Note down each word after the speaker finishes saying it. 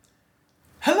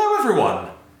everyone,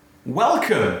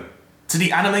 welcome to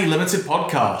the Anime Limited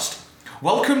podcast.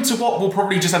 Welcome to what we'll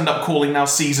probably just end up calling now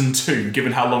Season 2,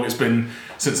 given how long it's been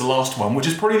since the last one, which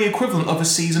is probably the equivalent of a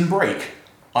season break,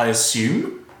 I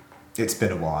assume. It's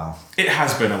been a while. It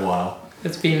has been a while.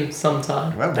 It's been some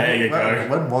time. There you go.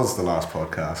 When was the last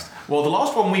podcast? Well, the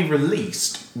last one we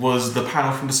released was the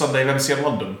panel from the Sunday of MCM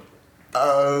London.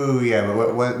 Oh, yeah,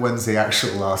 but when's the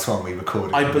actual last one we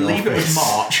recorded? I believe it was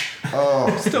March.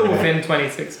 Oh, Still within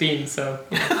 2016, so...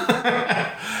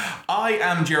 I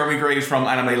am Jeremy Graves from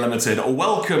Anime Limited.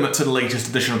 Welcome to the latest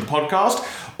edition of the podcast.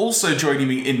 Also joining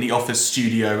me in the office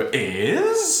studio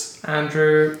is...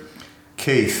 Andrew.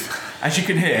 Keith. As you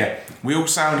can hear, we all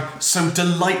sound so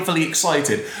delightfully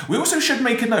excited. We also should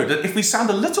make a note that if we sound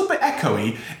a little bit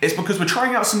echoey, it's because we're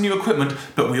trying out some new equipment,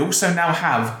 but we also now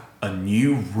have a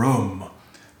new room.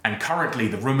 And currently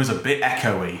the room is a bit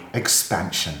echoey.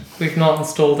 Expansion. We've not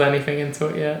installed anything into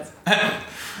it yet.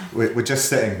 We're just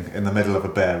sitting in the middle of a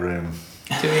bare room.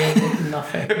 Doing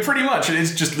nothing. Pretty much, it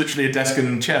is just literally a desk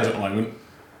and chairs at the moment.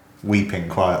 Weeping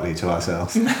quietly to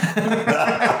ourselves. Yep,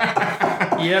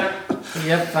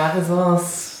 that is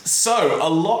us. So, a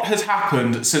lot has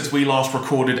happened since we last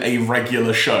recorded a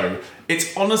regular show.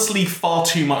 It's honestly far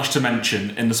too much to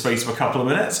mention in the space of a couple of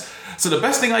minutes. So the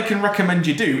best thing I can recommend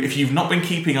you do, if you've not been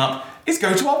keeping up, is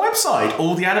go to our website,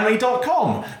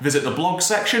 alltheanime.com. Visit the blog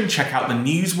section, check out the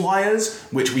news wires,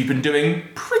 which we've been doing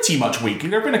pretty much weekly.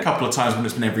 There have been a couple of times when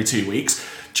it's been every 2 weeks.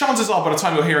 Chances are, by the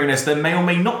time you're hearing this, there may or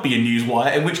may not be a news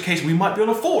wire, in which case we might be on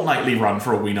a fortnightly run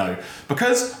for all we know,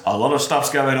 because a lot of stuff's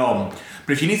going on.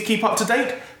 But if you need to keep up to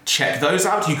date, check those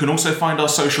out. You can also find our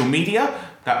social media,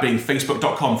 that being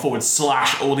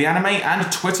facebook.com/alltheanime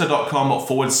and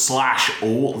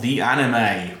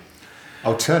twitter.com/alltheanime.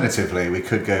 Alternatively, we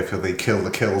could go for the Kill the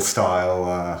Kill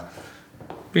style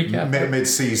Recap.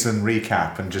 mid-season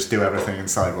recap and just do everything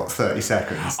inside, 30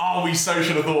 seconds? Oh, we so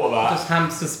should have thought of that. Just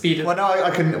hamster speed it. Well, no,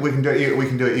 we can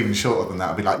do it even shorter than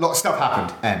that. It'll be like, lot of stuff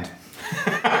happened, end.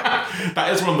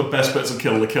 That is one of the best bits of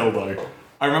Kill the Kill, though.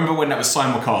 I remember when that was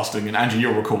simulcasting, and Andrew,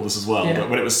 you'll recall this as well, yeah. but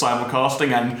when it was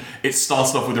simulcasting and it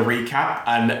started off with a recap,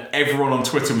 and everyone on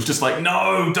Twitter was just like,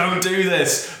 no, don't do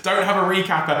this, don't have a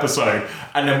recap episode.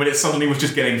 And then when it suddenly was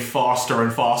just getting faster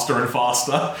and faster and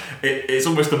faster, it's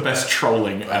almost the best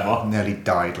trolling ever. I nearly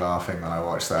died laughing when I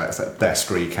watched that. It's the best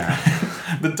recap.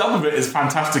 The dub of it is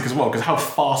fantastic as well, because how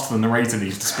fast the narrator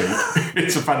needs to speak.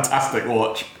 It's a fantastic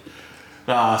watch.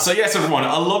 So yes, everyone,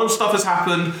 a lot of stuff has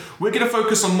happened. We're going to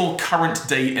focus on more current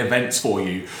day events for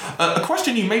you. A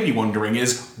question you may be wondering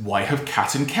is, why have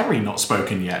Kat and Kerry not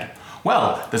spoken yet?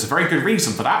 Well, there's a very good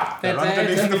reason for that. They're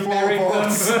underneath the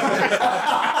floorboards.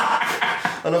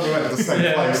 I love we went to the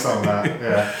same place on that.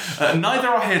 Yeah. Neither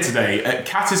are here today.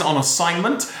 Kat is on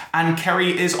assignment and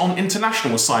Kerry is on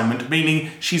international assignment,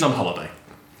 meaning she's on holiday.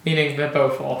 Meaning they're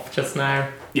both off just now.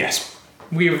 Yes.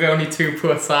 We were the only two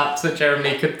poor saps that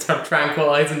Jeremy could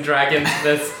tranquilise and drag into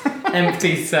this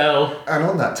empty cell. And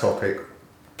on that topic,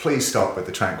 please stop with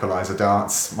the tranquilizer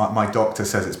darts. My doctor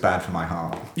says it's bad for my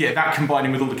heart. Yeah, that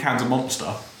combining with all the cans of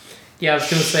Monster. Yeah, I was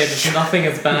going to say, there's nothing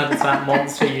as bad as that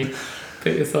monster you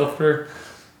put yourself through.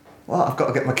 Well, I've got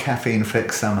to get my caffeine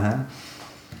fix somehow.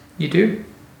 You do?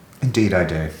 Indeed I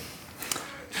do.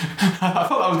 I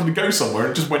thought that was going to go somewhere,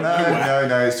 it just went nowhere.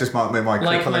 No, it's just my Like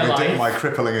my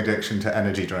crippling addiction to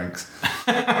energy drinks.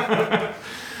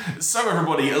 So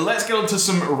everybody, let's get on to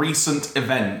some recent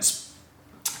events.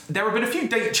 There have been a few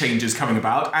date changes coming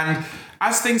about, and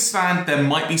as things stand, there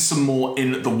might be some more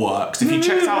in the works. If you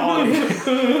checked out our...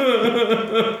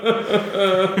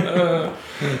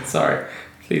 Sorry,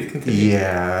 please continue.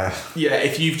 Yeah,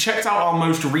 if you've checked out our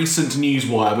most recent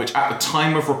newswire, which at the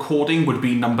time of recording would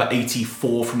be number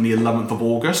 84 from the 11th of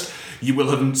August, you will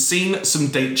have seen some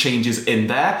date changes in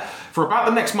there. For about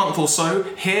the next month or so,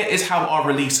 here is how our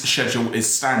release schedule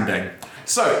is standing.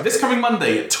 So, this coming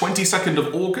Monday, 22nd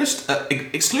of August,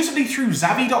 exclusively through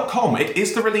Zavvi.com, it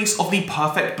is the release of the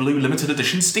Perfect Blue Limited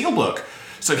Edition Steelbook.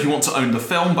 So if you want to own the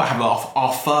film but have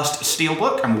our first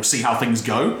Steelbook, and we'll see how things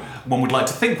go, one would like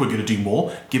to think we're going to do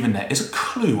more, given there is a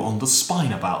clue on the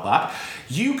spine about that,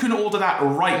 you can order that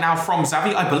right now from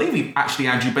Zavvi. I believe we've actually,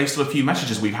 Andrew, based on a few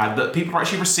messages we've had, that people are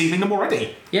actually receiving them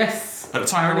already. Yes. At the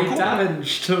time of recording.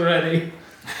 Damaged already.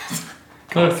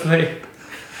 Closely.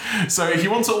 So if you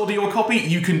want to order your copy,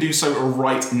 you can do so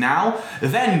right now.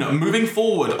 Then, moving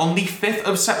forward, on the 5th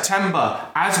of September,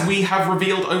 as we have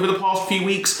revealed over the past few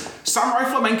weeks, Samurai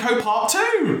Flamenco Part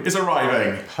 2 is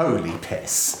arriving. holy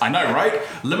piss. I know, right?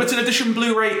 Limited edition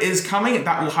Blu-ray is coming.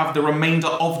 That will have the remainder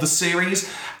of the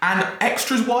series. And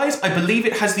extras-wise, I believe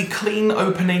it has the clean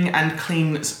opening and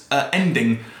clean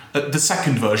ending The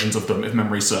second versions of them, if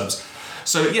memory serves.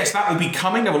 So yes, that will be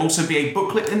coming. There will also be a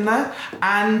booklet in there,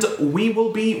 and we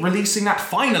will be releasing that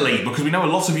finally, because we know a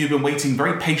lot of you have been waiting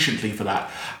very patiently for that.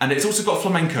 And it's also got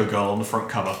Flamenco Girl on the front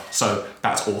cover, so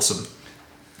that's awesome.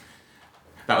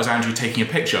 That was Andrew taking a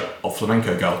picture of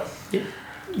Flamenco Girl. Yeah.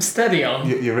 Steady on.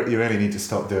 You really need to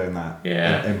stop doing that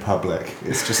in public.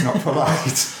 It's just not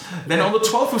polite. Then on the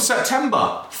 12th of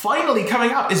September, finally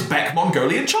coming out is Beck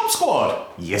Mongolian Chop Squad.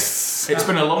 Yes. It's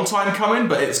been a long time coming,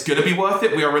 but it's going to be worth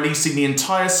it. We are releasing the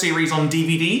entire series on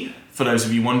DVD. For those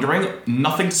of you wondering,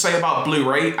 nothing to say about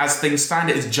Blu-ray. As things stand,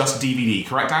 it is just DVD.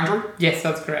 Correct, Andrew? Yes,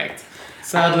 that's correct.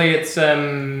 Sadly, it's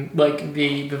like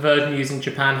the version used in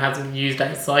Japan hasn't been used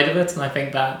outside of it, and I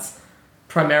think that's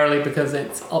primarily because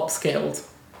it's upscaled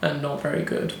and not very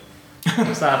good.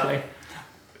 Sadly.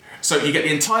 So you get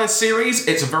the entire series.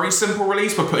 It's a very simple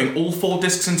release. We're putting all 4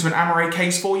 discs into an Amaray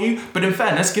case for you. But in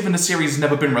fairness, given the series has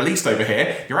never been released over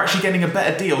here, you're actually getting a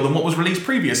better deal than what was released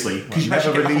previously. Because you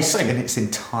never released it in its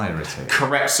entirety.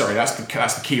 Correct. Sorry, that's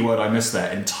the key word I missed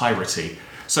there. Entirety.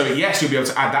 So yes, you'll be able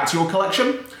to add that to your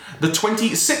collection. The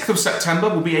 26th of September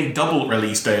will be a double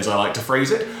release day, as I like to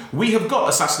phrase it. We have got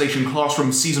Assassination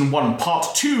Classroom Season 1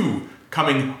 Part 2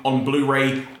 coming on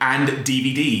Blu-ray and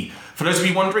DVD. For those of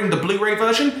you wondering, the Blu-ray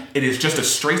version, it is just a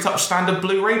straight-up standard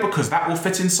Blu-ray because that will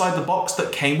fit inside the box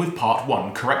that came with Part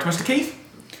 1. Correct, Mr. Keith?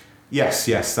 Yes,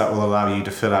 that will allow you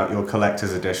to fill out your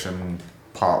collector's edition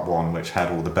Part 1, which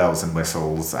had all the bells and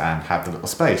whistles, and have the little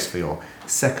space for your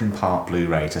second part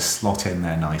Blu-ray to slot in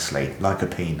there nicely, like a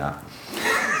peanut.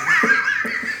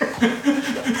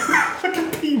 Like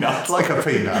a peanut? Like a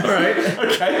peanut. Right.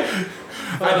 Okay.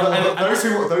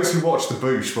 Those who watch the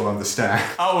Boosh will understand.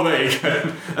 Oh, there you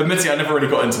go. Admittedly, I never really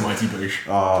got into Mighty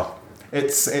Boosh.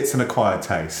 It's an acquired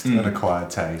taste. An acquired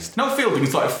taste. Noel Fielding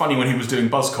started funny when he was doing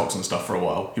Buzzcocks and stuff for a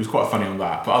while. He was quite funny on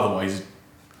that, but otherwise,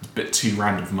 it's a bit too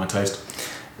random for my taste.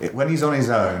 When he's on his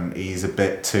own, he's a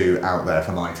bit too out there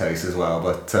for my taste as well,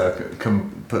 but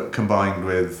combined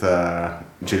with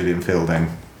Julian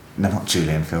Fielding. No, not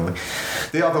Julian Fielding.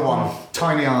 The other one,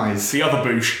 Tiny Eyes. The other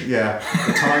Boosh. Yeah,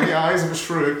 the Tiny Eyes of a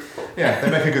Shrew. Yeah, they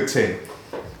make a good team.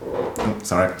 Oh,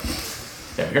 sorry.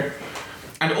 There we go.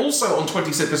 And also on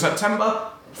 26th of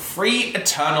September, Free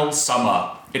Eternal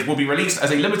Summer. It will be released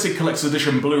as a limited collector's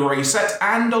edition Blu-ray set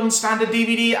and on standard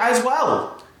DVD as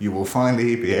well. You will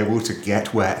finally be able to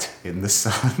get wet in the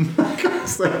sun. I can't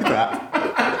say that.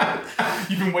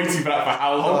 You've been waiting for that for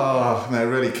how long? Oh, no,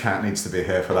 really, Kat needs to be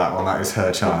here for that one. That is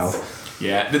her child.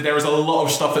 Yeah, there is a lot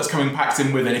of stuff that's coming packed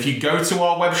in with it. If you go to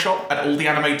our web shop at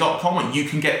alltheanime.com, you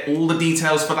can get all the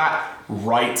details for that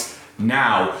right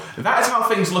now. That is how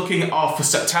things looking are for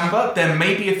September. There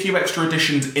may be a few extra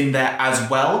editions in there as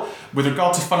well. With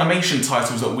regard to Funimation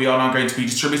titles that we are now going to be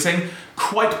distributing,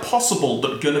 quite possible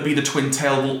that Gonna Be the Twin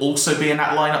Tail will also be in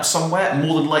that lineup somewhere,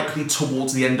 more than likely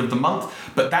towards the end of the month,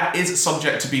 but that is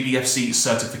subject to BBFC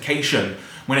certification.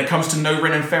 When it comes to No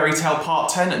Rin and Fairy Tail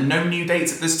Part 10, no new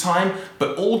dates at this time,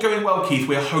 but all going well, Keith,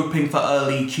 we're hoping for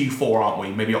early Q4, aren't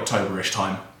we? Maybe October-ish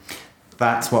time.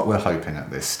 That's what we're hoping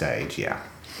at this stage, yeah.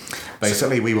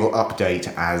 Basically, we will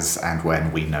update as and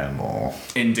when we know more.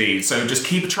 Indeed. So just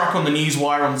keep a track on the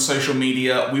newswire, on the social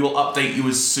media. We will update you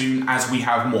as soon as we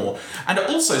have more. And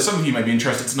also, some of you may be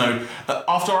interested to know,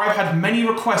 after I've had many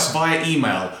requests via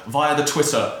email, via the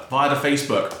Twitter, via the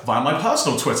Facebook, via my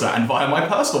personal Twitter, and via my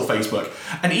personal Facebook,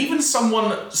 and even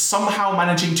someone somehow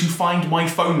managing to find my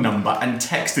phone number and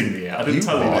texting me. I didn't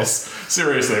tell you this.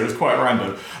 Seriously, it was quite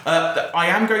random. I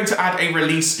am going to add a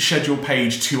release schedule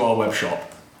page to our web shop.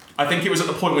 I think it was at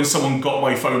the point when someone got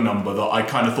my phone number that I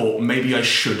kind of thought maybe I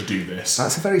should do this.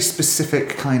 That's a very specific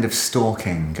kind of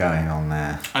stalking going on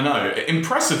there. I know.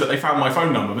 Impressive that they found my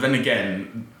phone number, but then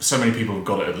again, so many people have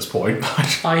got it at this point.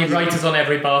 I write it on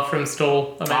every bathroom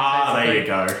stall. There you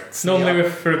go. Normally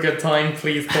for a good time,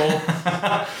 please call.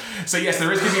 So yes,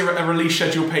 there is going to be a release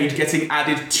schedule page getting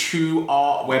added to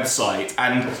our website,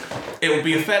 and it will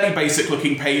be a fairly basic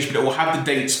looking page, but it will have the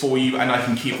dates for you, and I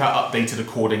can keep that updated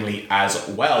accordingly as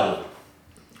well.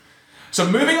 So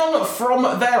moving on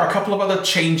from there, a couple of other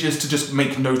changes to just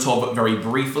make note of very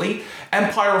briefly.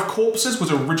 Empire of Corpses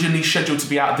was originally scheduled to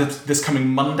be out this coming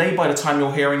Monday by the time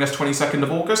you're hearing this, 22nd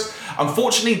of August.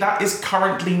 Unfortunately, that is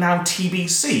currently now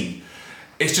TBC.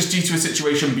 It's just due to a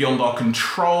situation beyond our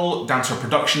control, down to a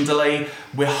production delay.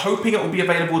 We're hoping it will be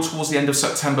available towards the end of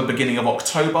September, beginning of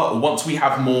October. Once we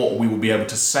have more, we will be able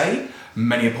to say.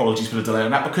 Many apologies for the delay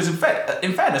on that, because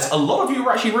in fairness, a lot of you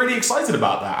were actually really excited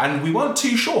about that, and we weren't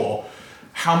too sure.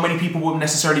 how many people were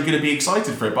necessarily going to be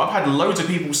excited for it. But I've had loads of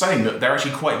people saying that they're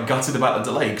actually quite gutted about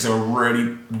the delay because they were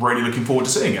really, really looking forward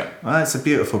to seeing it. Well, it's a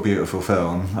beautiful, beautiful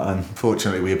film.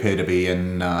 Unfortunately, we appear to be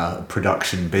in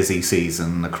production busy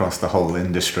season across the whole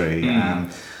industry. And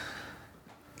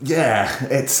yeah,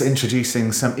 it's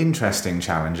introducing some interesting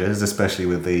challenges, especially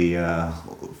with the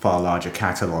far larger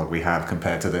catalogue we have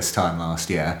compared to this time last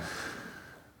year.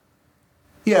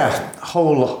 Yeah,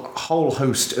 whole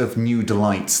host of new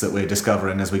delights that we're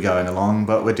discovering as we're going along,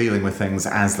 but we're dealing with things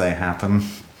as they happen.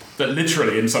 But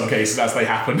literally, in some cases, as they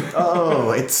happen.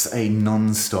 Oh, it's a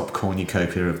non-stop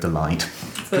cornucopia of delight.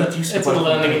 It's a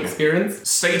learning experience.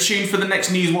 Stay tuned for the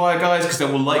next Newswire, guys, because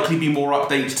there will likely be more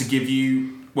updates to give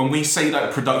you. When we say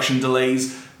that production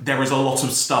delays, there is a lot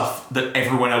of stuff that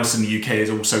everyone else in the UK is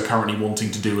also currently wanting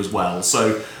to do as well.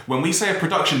 So when we say a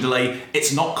production delay,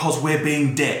 it's not because we're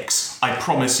being dicks. I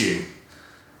promise you.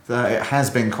 It has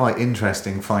been quite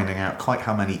interesting finding out quite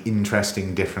how many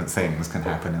interesting different things can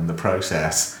happen in the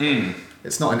process.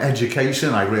 It's not an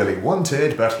education I really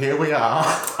wanted, but here we are.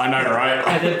 I know, right?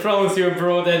 I did promise you a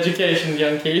broad education,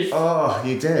 young Keith. Oh,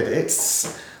 you did.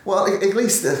 It's... Well, at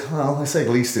least... Well, I say at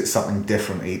least it's something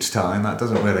different each time. That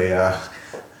doesn't really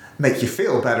make you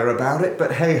feel better about it,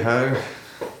 but hey-ho.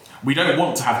 We don't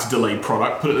want to have to delay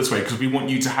product, put it this way, because we want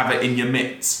you to have it in your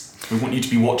midst. We want you to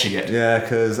be watching it. Yeah,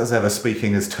 because as ever,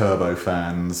 speaking as Turbo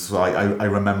fans, I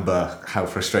remember how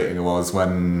frustrating it was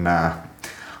when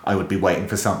I would be waiting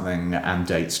for something and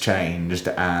dates changed,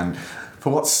 and for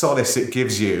what solace it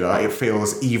gives you, it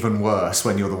feels even worse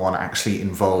when you're the one actually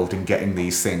involved in getting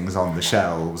these things on the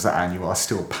shelves and you are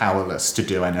still powerless to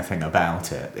do anything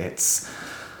about it. It's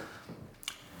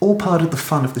all part of the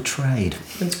fun of the trade.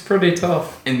 It's pretty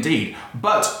tough. Indeed.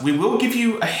 But we will give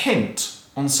you a hint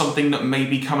on something that may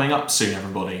be coming up soon,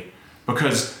 everybody.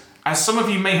 Because, as some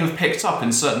of you may have picked up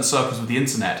in certain circles of the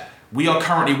internet, we are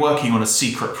currently working on a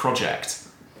secret project.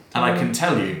 And I can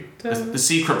tell you, the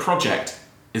secret project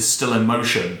is still in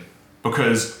motion,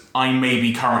 because I may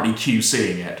be currently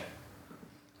QCing it.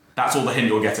 That's all the hint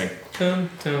you're getting.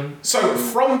 So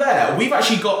from there, we've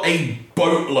actually got a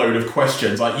boatload of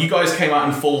questions. Like, you guys came out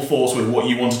in full force with what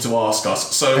you wanted to ask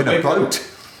us. So In a boat?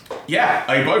 Yeah,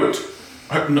 a boat.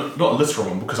 I hope not a literal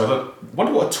one, because I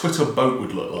wonder what a Twitter boat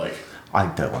would look like. I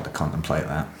don't want to contemplate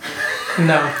that.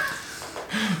 No.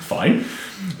 Fine.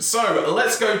 So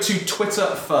let's go to Twitter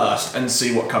first and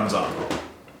see what comes up.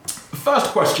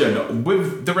 First question.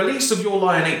 With the release of Your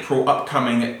Lie in April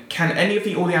upcoming, can any of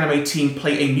the All the Anime team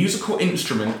play a musical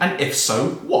instrument, and if so,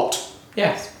 what?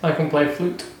 Yes, I can play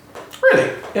flute.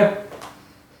 Really? Yeah.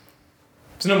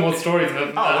 There's no more stories of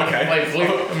it. Oh, okay. Play flute.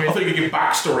 I think you give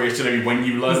backstory to maybe when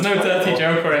you learned. There's no dirty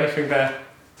joke or anything there.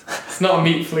 It's not a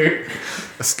meat flute.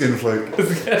 A skin flute.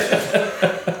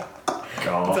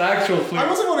 God. It's an actual flute. I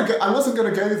wasn't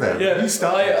going to go there. Yeah, you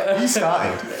started. He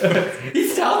started. He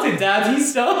started, Dad. He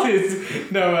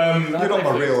started. No, You're not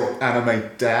my real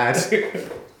anime dad.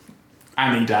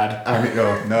 Annie Dad.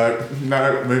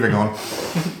 No. Moving on.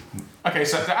 Okay,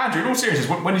 so Andrew, in all seriousness,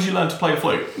 when did you learn to play the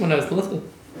flute? When I was little.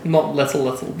 Not little,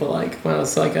 but like when I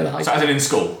was like at high So as in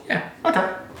school? Yeah.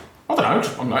 Okay. I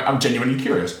don't know. I'm genuinely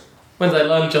curious. When did I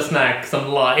learn just now? Because I'm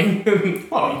lying.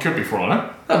 Well, you could be for all I know.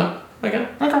 Oh, okay.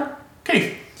 Okay.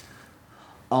 Keith.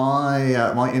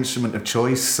 My instrument of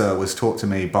choice was taught to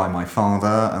me by my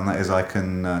father, and that is I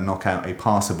can knock out a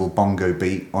passable bongo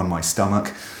beat on my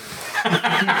stomach.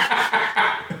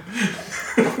 I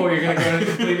thought you were going to go in a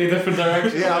completely different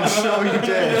direction. Yeah,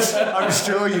 I'm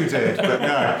sure you did, but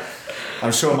no.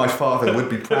 I'm sure my father would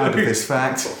be proud of this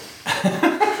fact.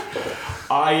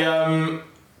 I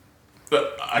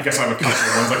guess I have a couple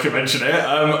of ones I can mention here.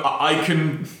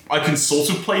 I can sort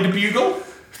of play the bugle,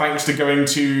 thanks to going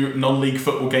to non-league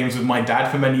football games with my dad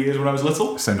for many years when I was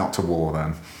little. So not to war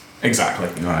then. Exactly.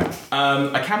 Right.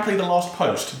 I can play the last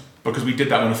post, because we did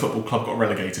that when a football club got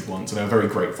relegated once, and they were very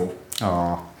grateful.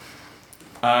 Oh.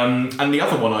 And the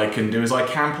other one I can do is I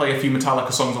can play a few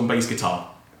Metallica songs on bass guitar.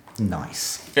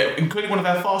 Nice. Yeah, including one of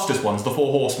their fastest ones, the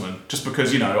Four Horsemen, just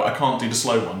because, I can't do the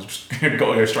slow ones, just got to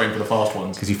go straight for the fast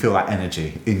ones. Because you feel that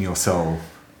energy in your soul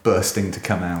bursting to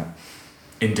come out.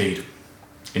 Indeed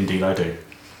I do.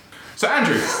 So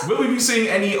Andrew, will we be seeing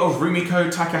any of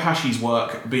Rumiko Takahashi's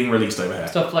work being released over here?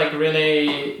 Stuff like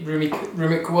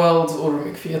Rumik World or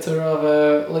Rumik Theatre,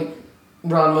 rather, like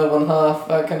Ranma 1/2,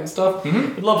 that kind of stuff.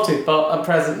 Mm-hmm. I'd love to, but at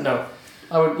present, no.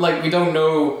 We don't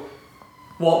know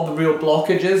what the real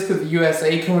blockage is, because the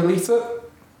USA can release it,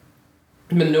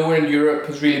 but nowhere in Europe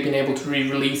has really been able to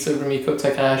re-release a Rumiko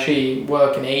Takahashi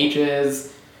work in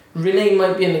ages. Rinne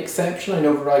might be an exception. I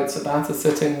know Right Sabata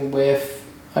sitting with,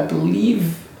 I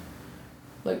believe,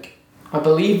 I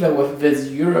believe they're with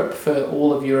Viz Europe for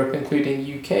all of Europe, including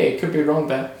UK. Could be wrong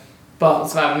there. But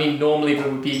so that would mean normally there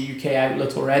would be a UK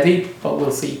outlet already, but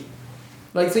we'll see.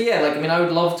 I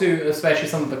would love to, especially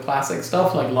some of the classic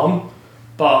stuff like Lum,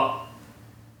 but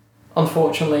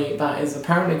unfortunately that is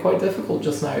apparently quite difficult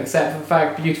just now, except for the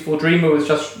fact Beautiful Dreamer was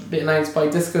just announced by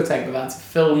Discotech, but that's a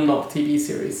film, not a TV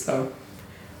series, so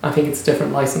I think it's a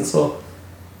different licensor.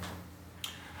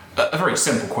 A very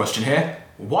simple question here.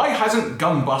 Why hasn't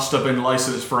Gunbuster been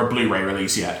licensed for a Blu-ray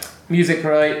release yet? Music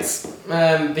rights.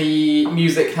 The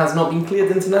music has not been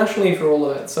cleared internationally for all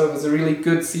of it, so there's a really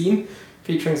good scene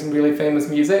featuring some really famous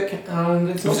music, and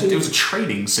it was a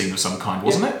trading scene of some kind,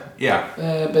 wasn't it? Yeah.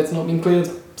 But it's not been cleared,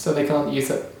 so they can't use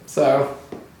it. So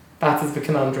that is the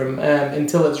conundrum.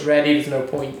 Until it's ready, there's no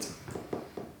point.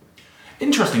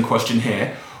 Interesting question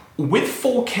here. With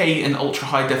 4K and ultra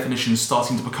high definition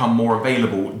starting to become more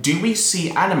available, do we see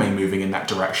anime moving in that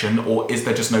direction, or is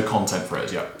there just no content for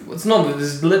it yet? It's not that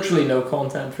there's literally no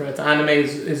content for it. Anime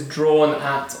is drawn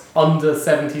at under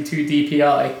 72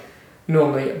 DPI,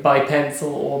 normally by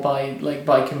pencil or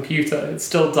by computer. It's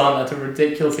still done at a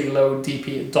ridiculously low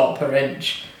DP dot per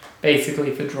inch,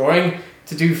 basically for drawing.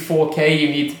 To do 4K, you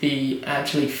need to be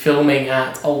actually filming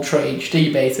at Ultra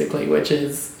HD, basically, which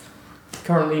is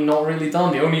currently not really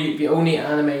done. The only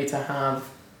anime to have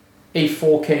a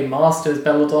 4K master is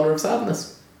Belladonna of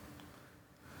Sadness.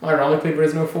 Ironically, there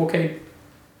is no 4K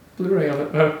Blu-ray of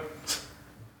it. No.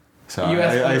 So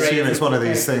I assume it's one of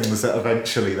these things that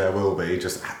eventually there will be.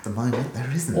 Just at the moment, there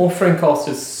isn't. Offering cost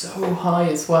is so high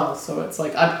as well, so it's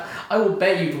like I will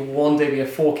bet you there will one day be a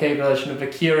 4K version of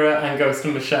Akira and Ghost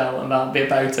in the Shell, and that'll be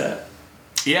about it.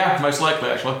 Yeah, most likely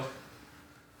actually.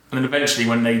 And then eventually,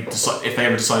 when they decide, if they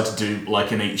ever decide to do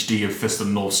like an HD of Fist of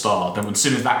the North Star, then as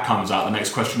soon as that comes out, the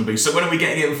next question will be, so when are we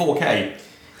getting it in 4K?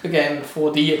 Again,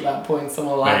 4D at that point,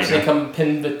 someone will actually come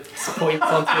pin the points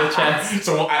onto your chest.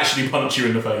 Someone will actually punch you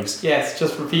in the face. Yes,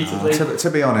 just repeatedly.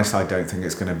 To be honest, I don't think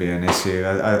it's going to be an issue.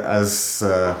 As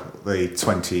the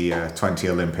 2020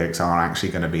 Olympics are actually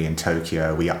going to be in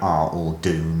Tokyo, we are all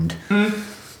doomed,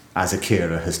 as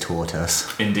Akira has taught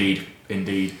us. Indeed.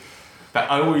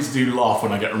 I always do laugh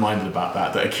when I get reminded about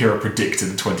that Akira predicted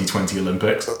the 2020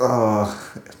 Olympics.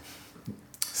 Oh,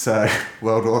 so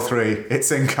World War III, it's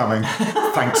incoming.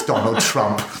 Thanks, Donald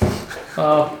Trump.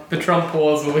 The Trump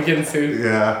wars will begin soon.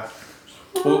 Yeah.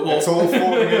 Well, it's all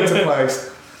falling into place.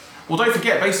 Well, don't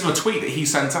forget, based on a tweet that he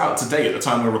sent out today at the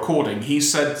time we're recording, he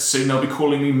said soon they'll be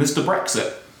calling me Mr.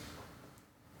 Brexit.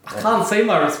 I can't say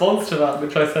my response to that,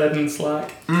 which I said in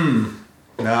Slack.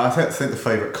 No, I think the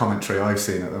favourite commentary I've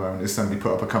seen at the moment is somebody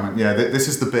put up a comment. Yeah, this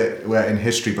is the bit where in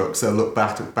history books they'll look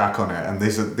back on it, and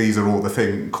these are all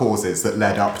the causes that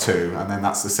led up to, and then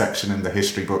that's the section in the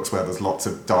history books where there's lots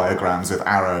of diagrams with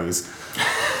arrows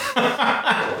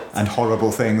and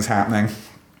horrible things happening.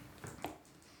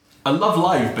 A Love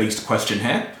Live based question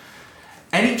here.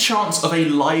 Any chance of a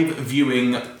live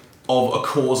viewing of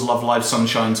Akkore's Love Live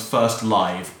Sunshine's first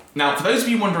live? Now, for those of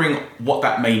you wondering what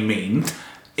that may mean,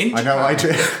 I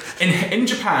do. In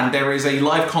Japan, there is a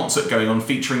live concert going on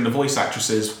featuring the voice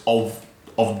actresses of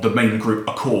the main group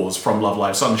Akkore's from Love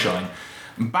Live Sunshine.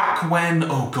 Back when,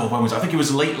 when was it? I think it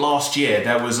was late last year,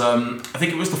 there was, I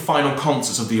think it was the final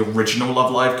concerts of the original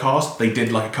Love Live cast. They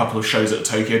did like a couple of shows at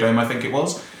Tokyo Dome, I think it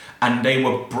was. And they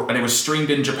were streamed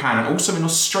in Japan and also in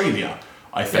Australia,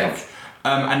 I think.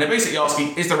 Yeah. And they're basically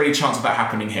asking, is there any chance of that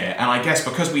happening here? And I guess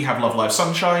because we have Love Live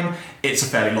Sunshine, it's a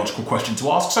fairly logical question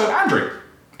to ask. So, Andrew,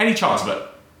 any chance of it?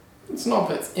 It's not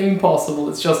that it's impossible,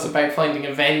 it's just about finding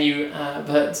a venue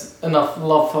that enough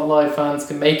Love Live fans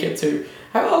can make it to.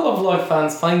 How are Love Live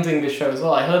fans finding the show as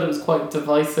well? I heard it was quite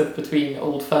divisive between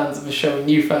old fans of the show and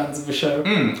new fans of the show.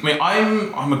 I mean,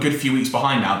 I'm a good few weeks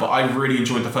behind now, but I really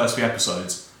enjoyed the first few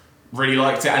episodes. Really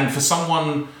liked it, and for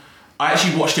someone... I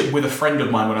actually watched it with a friend of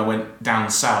mine when I went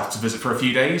down south to visit for a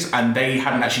few days, and they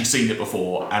hadn't actually seen it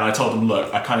before, and I told them,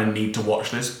 look, I kind of need to watch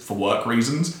this for work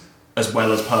reasons, as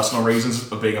well as personal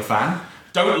reasons of being a fan.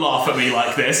 Don't laugh at me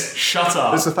like this. Shut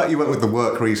up. It's the fact you went with the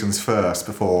work reasons first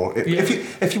before.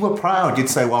 If you were proud, you'd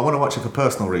say, well, I want to watch it for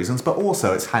personal reasons, but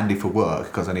also it's handy for work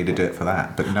because I need to do it for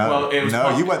that. But no,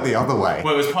 you went the other way.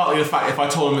 Well, it was partly the fact if I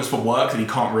told him it's for work, then he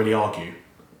can't really argue.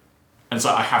 And it's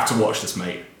like, I have to watch this,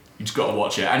 mate. You just got to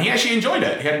watch it. And he actually enjoyed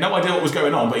it. He had no idea what was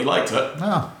going on, but he liked it.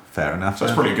 Oh, fair enough. So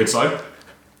that's probably a good sign.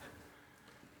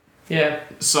 Yeah.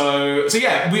 So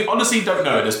yeah, we honestly don't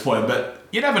know at this point, but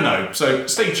you never know. So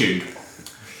stay tuned.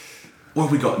 What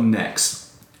have we got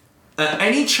next?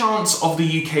 Any chance of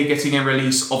the UK getting a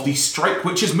release of the Strike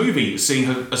Witches movie, seeing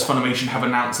as Funimation have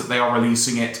announced that they are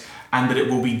releasing it and that it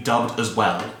will be dubbed as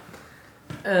well?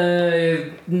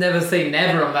 Never say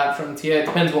never on that frontier. It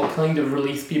depends what kind of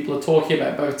release people are talking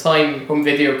about. By the time home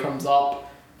video comes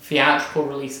up, theatrical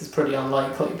release is pretty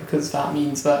unlikely because that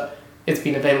means that it's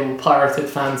been available pirated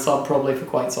fan sub probably for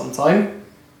quite some time.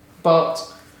 But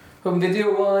home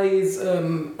video wise, I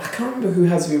can't remember who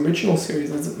has the original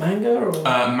series. Is it Manga or?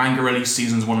 Manga released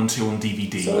seasons 1 and 2 on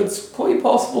DVD. So it's quite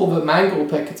possible that Manga will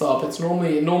pick it up. It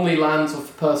normally lands with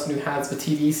the person who has the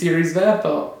TV series there,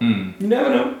 but you never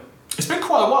know. It's been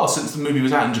quite a while since the movie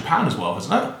was out in Japan as well,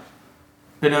 hasn't it?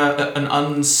 Been an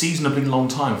unseasonably long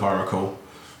time, if I recall.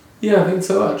 Yeah, I think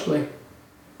so, actually.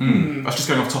 That's just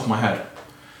going off the top of my head.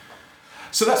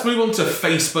 So let's move on to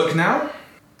Facebook now.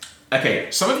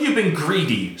 Okay, some of you have been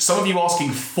greedy. Some of you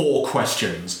asking 4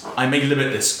 questions. I may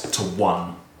limit this to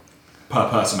 1 per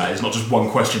person, mate. It's not just 1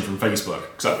 question from Facebook,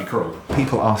 because that'd be cruel.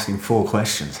 People asking 4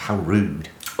 questions. How rude.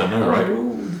 I know, right?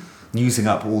 Using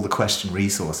up all the question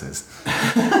resources.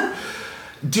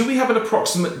 Do we have an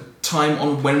approximate time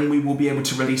on when we will be able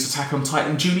to release Attack on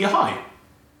Titan Junior High?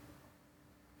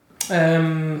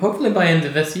 Hopefully by end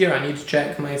of this year. I need to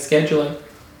check my scheduling.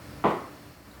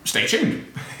 Stay tuned,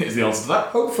 is the answer to that.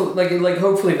 Hopefully,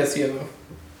 hopefully this year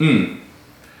though.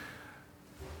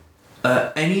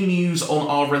 Any news on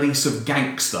our release of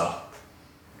Gangster?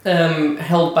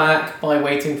 Held back by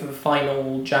waiting for the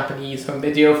final Japanese home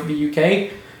video for the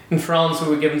UK. In France, we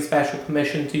were given special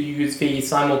permission to use the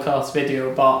simulcast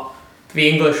video, but for the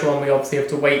English one, we obviously have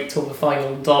to wait till the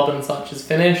final dub and such is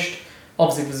finished.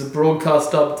 Obviously, there's a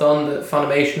broadcast dub done that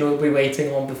Funimation will be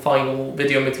waiting on the final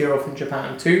video material from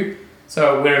Japan too.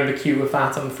 So we're in the queue with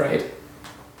that, I'm afraid.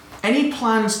 Any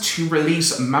plans to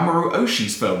release Mamoru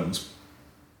Oshii's films?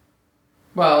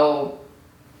 Well,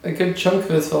 a good chunk of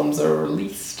his films are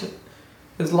released.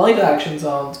 His live actions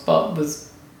aren't, but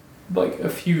there's like a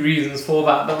few reasons for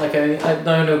that. But like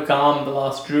I know Garm, The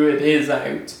Last Druid is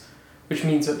out, which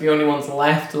means that the only ones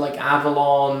left are like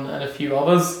Avalon and a few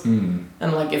others. And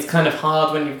like it's kind of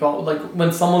hard when you've got like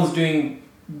when someone's doing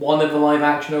one of the live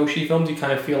action Oshii films, you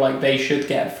kind of feel like they should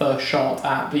get first shot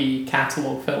at the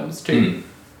catalogue films too.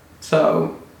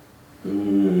 So I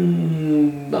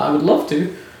would love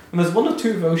to. And there's 1 or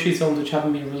 2 of Oshii's films which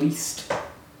haven't been released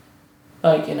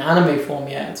like in anime form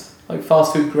yet. Like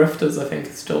Fast Food Grifters, I think,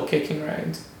 is still kicking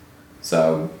around.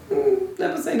 So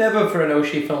never say never for an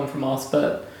Oshii film from us,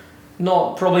 but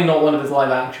probably not one of his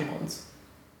live action ones.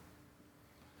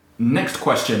 Next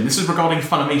question. This is regarding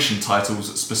Funimation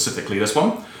titles specifically, this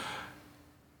one.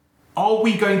 Are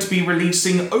we going to be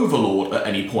releasing Overlord at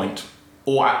any point?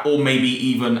 Or maybe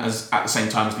even at the same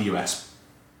time as the US?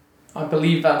 I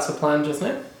believe that's the plan just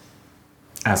now.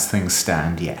 As things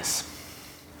stand, yes.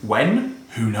 When?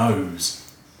 Who knows?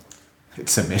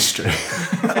 It's a mystery.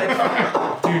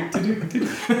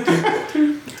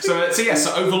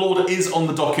 So Overlord is on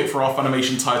the docket for our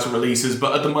Funimation title releases,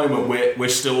 but at the moment we're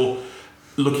still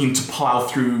looking to plough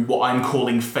through what I'm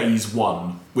calling Phase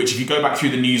 1, which if you go back through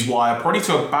the newswire, probably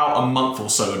to about a month or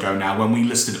so ago now, when we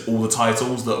listed all the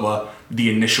titles that were the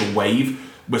initial wave,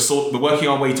 we're working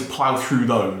our way to plough through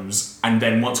those, and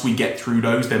then once we get through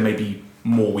those, there may be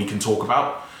more we can talk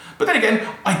about. But then again,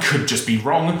 I could just be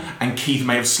wrong, and Keith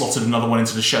may have slotted another one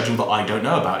into the schedule that I don't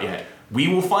know about yet. We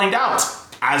will find out,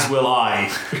 as will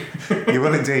I. You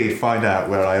will indeed find out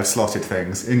where I have slotted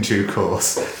things in due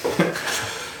course.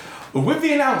 With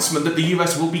the announcement that the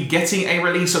US will be getting a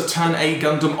release of Turn A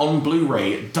Gundam on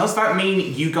Blu-ray, does that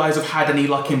mean you guys have had any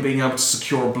luck in being able to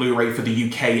secure a Blu-ray for the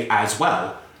UK as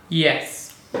well?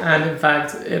 Yes, and in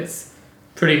fact, it's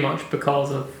pretty much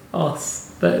because of us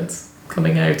that it's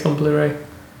coming out on Blu-ray.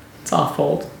 It's our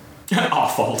fault. Our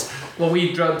fault. Well,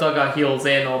 we dug our heels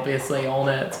in, obviously, on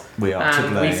it. We are to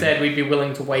blame. And we said we'd be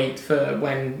willing to wait for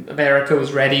when America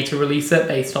was ready to release it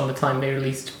based on the time they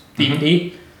released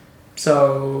DVD.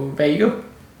 So, there you go.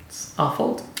 It's our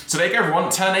fault. So there you go, everyone.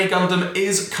 Turn A Gundam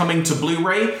is coming to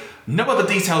Blu-ray. No other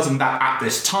details on that at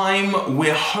this time.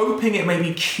 We're hoping it may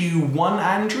be Q1,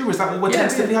 Andrew. Is that what we're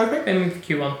tentatively hoping? In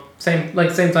Q1. Same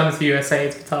time as the USA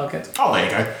is the target. Oh, there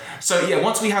you go. So yeah,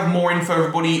 once we have more info,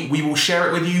 everybody, we will share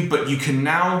it with you, but you can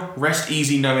now rest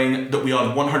easy knowing that we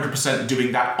are 100%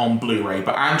 doing that on Blu-ray.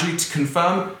 But Andrew, to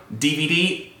confirm,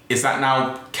 DVD, is that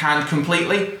now canned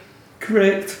completely?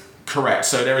 Correct. Correct.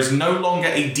 So there is no longer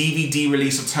a DVD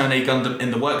release of Turn A Gundam in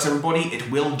the works, everybody.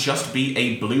 It will just be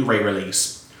a Blu-ray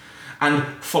release. And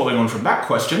following on from that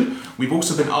question, we've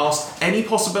also been asked any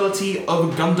possibility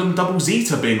of Gundam Double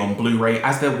Zeta being on Blu-ray,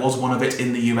 as there was one of it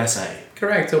in the USA.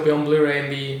 Correct, it'll be on Blu-ray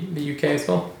in the UK as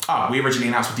well. We originally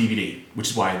announced for DVD,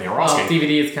 which is why they were asking.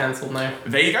 DVD is cancelled now.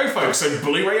 There you go, folks. So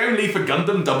Blu-ray only for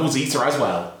Gundam Double Zeta as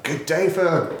well. Good day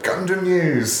for Gundam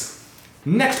news.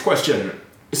 Next question.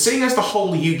 seeing as the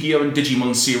whole Yu-Gi-Oh! And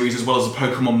Digimon series as well as the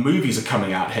Pokemon movies are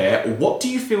coming out here, what do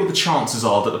you feel the chances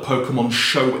are that the Pokemon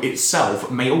show itself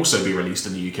may also be released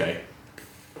in the UK?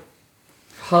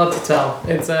 Hard to tell.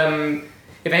 It's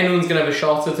if anyone's gonna have a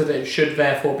shot at it, it should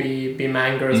therefore be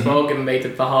manga as well, given they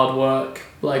did the hard work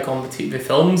like on the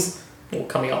films, or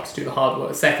coming up to do the hard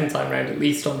work second time round at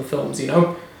least on the films, you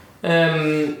know.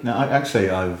 No,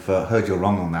 I've heard you're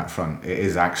wrong on that front. It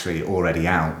is actually already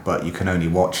out, but you can only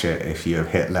watch it if you have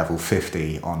hit level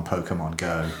 50 on Pokemon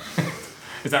Go.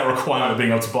 Is that a requirement of being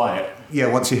able to buy it? Yeah,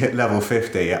 once you hit level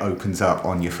 50, it opens up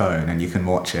on your phone and you can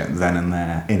watch it then and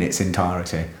there in its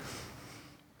entirety.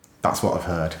 That's what I've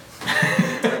heard.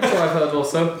 That's what I've heard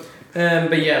also.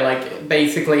 But yeah, like,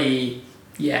 basically,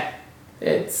 yeah,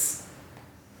 it's...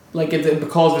 Like, because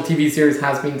the TV series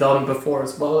has been done before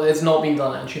as well, it's not been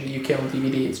done actually in the UK on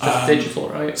DVD, it's just digital,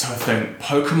 right? So I think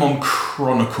Pokemon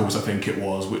Chronicles, I think it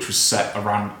was, which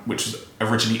was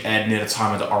originally aired near the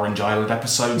time of the Orange Island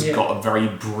episodes, got a very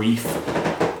brief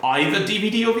either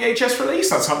DVD or VHS release.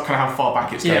 That's kind of how far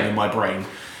back it's going in my brain.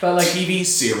 But like TV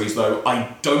series, though,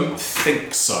 I don't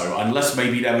think so, unless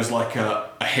maybe there was like a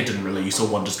hidden release or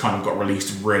one just kind of got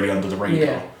released really under the radar.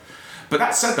 Yeah. But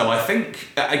that said, though, I think,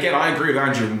 again, I agree with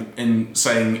Andrew in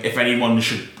saying if anyone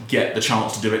should get the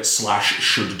chance to do it /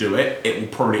 should do it, it will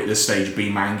probably at this stage be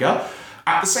manga.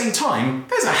 At the same time,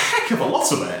 there's a heck of a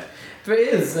lot of it. There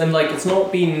is, and like it's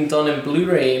not been done in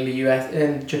Blu-ray in the US,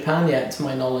 in Japan yet, to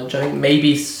my knowledge. I think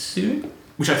maybe soon.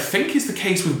 Which I think is the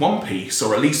case with One Piece,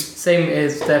 or at least... Same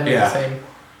is definitely the same.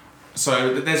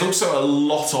 So there's also a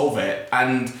lot of it,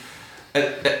 and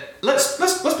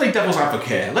let's play devil's advocate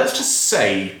here. Let's just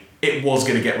say it was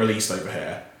going to get released over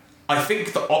here. I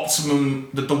think the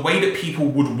way that people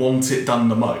would want it done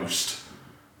the most,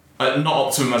 not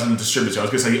optimum as in distributor, I was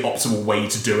going to say the optimal way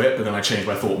to do it, but then I changed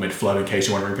my thought mid-flow in case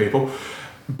you're wondering, people.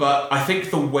 But I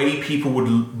think the way people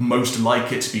would most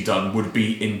like it to be done would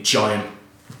be in giant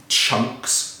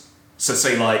chunks. So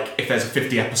say like, if there's a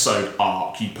 50 episode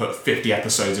arc, you put 50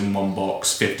 episodes in one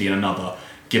box, 50 in another,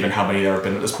 given how many there have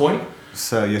been at this point.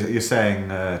 So you're saying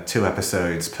 2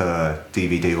 episodes per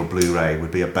DVD or Blu-ray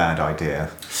would be a bad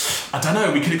idea? I don't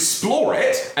know, we could explore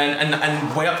it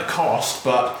and weigh up the cost,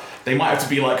 but they might have to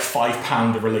be like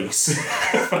 £5 a release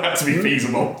for that to be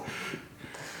feasible.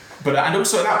 But and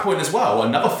also at that point as well,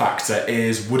 another factor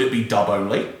is, would it be dub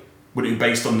only? Would it be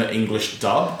based on the English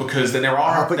dub? Because then there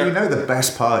are... But you know the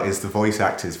best part is the voice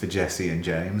actors for Jesse and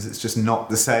James. It's just not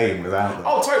the same without them.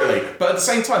 Oh, totally. But at the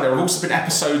same time, there have also been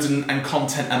episodes and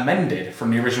content amended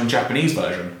from the original Japanese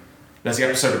version. There's the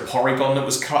episode of Porygon that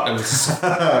was cut. There was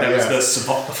the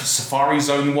Safari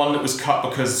Zone one that was cut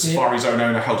because the Safari Zone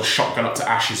owner held a shotgun up to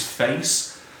Ash's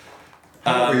face.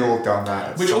 Have we all done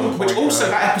that? Which also,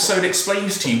 that episode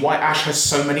explains to you why Ash has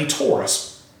so many Taurus.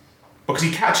 Because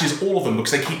he catches all of them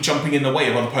because they keep jumping in the way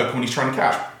of other Pokemon he's trying to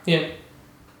catch. Yeah.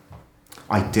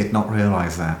 I did not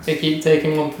realise that. They keep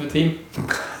taking one for the team.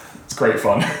 It's great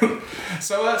fun.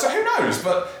 So who knows?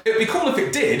 But it would be cool if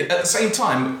it did. At the same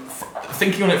time,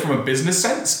 thinking on it from a business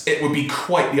sense, it would be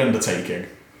quite the undertaking.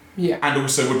 Yeah. And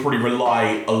also would probably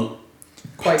rely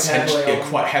quite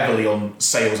heavily on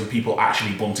sales and people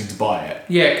actually wanting to buy it.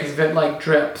 Yeah, because if it like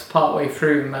drips partway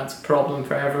through, and that's a problem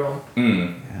for everyone.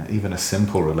 Yeah, even a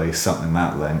simple release, something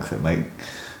that length, it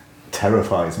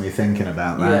terrifies me thinking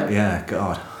about that. Yeah,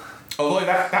 God. Although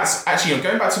that's actually,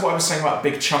 going back to what I was saying about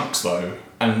big chunks though,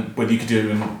 and whether you could do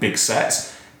them in big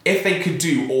sets, if they could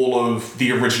do all of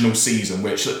the original season,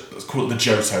 which, let's call it the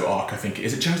Johto arc, I think.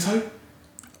 Is it Johto?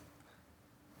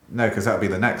 No, because that would be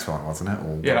the next one, wasn't it?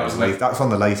 Or yeah, that was that's on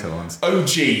the later ones.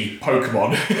 OG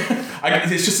Pokemon.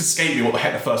 It's just escaped me what the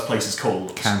heck the first place is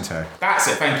called. Kanto. That's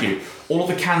it, thank you. All of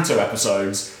the Kanto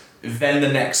episodes, then the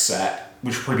next set,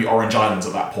 which would probably be Orange Islands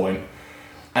at that point,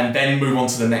 and then move on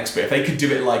to the next bit. If they could do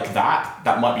it like that,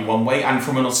 that might be one way. And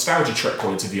from a nostalgia trip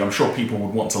point of view, I'm sure people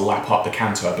would want to lap up the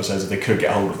Kanto episodes if they could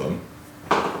get hold of them.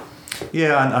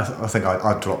 Yeah, and I think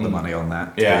I'd drop the money on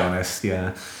that, to be honest,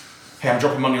 yeah. Hey, I'm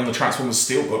dropping money on the Transformers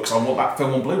Steelbooks. I want that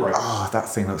film on Blu-ray. Oh, that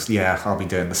thing looks... Yeah, I'll be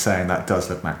doing the same. That does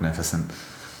look magnificent.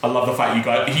 I love the fact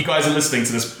you guys are listening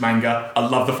to this manga. I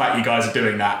love the fact you guys are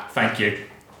doing that. Thank you.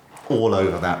 All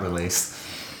over that release.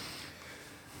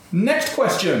 Next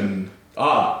question.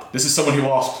 This is someone who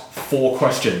asked 4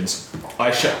 questions.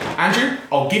 Andrew,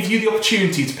 I'll give you the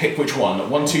opportunity to pick which one.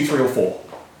 1, 2, 3 or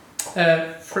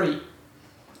 4? 3.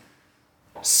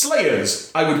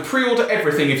 Slayers. I would pre-order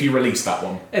everything if you released that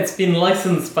one. It's been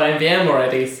licensed by MVM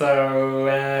already,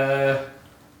 so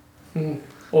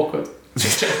awkward.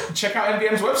 check out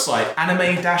MVM's website,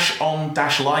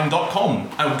 anime-on-line.com.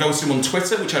 And go to them on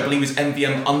Twitter, which I believe is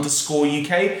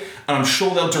MVM_UK. And I'm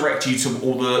sure they'll direct you to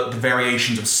all the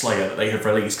variations of Slayer that they have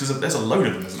released, because there's a load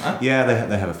of them, isn't there? Yeah,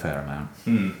 they have a fair amount.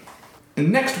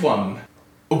 Next one.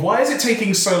 Why is it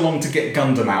taking so long to get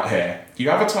Gundam out here? You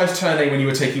advertised Turn A when you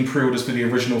were taking pre-orders for the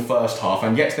original first half,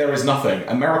 and yet there is nothing.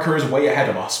 America is way ahead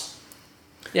of us.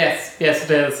 Yes, it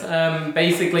is.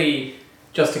 Basically,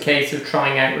 just a case of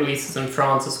trying out releases in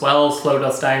France as well, slowed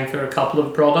us down for a couple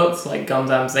of products, like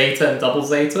Gundam Zeta and Double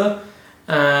Zeta,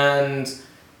 and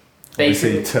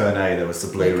Obviously, Turn A, there was the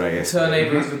Blu-ray. Turn A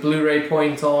was the Blu-ray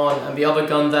point on, and the other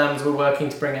Gundams we're working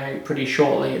to bring out pretty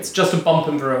shortly. It's just a bump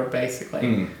in the road, basically.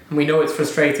 And we know it's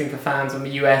frustrating for fans when the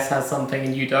US has something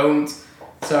and you don't,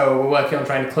 so we're working on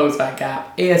trying to close that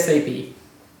gap ASAP.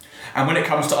 And when it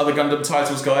comes to other Gundam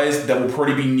titles, guys, there will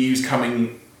probably be news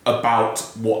coming about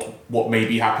what may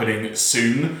be happening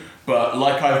soon. But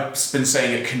like I've been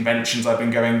saying at conventions I've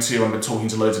been going to, I've been talking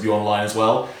to loads of you online as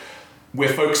well,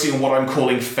 we're focusing on what I'm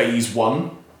calling Phase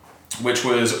 1, which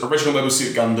was original Mobile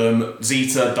Suit Gundam,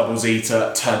 Zeta, Double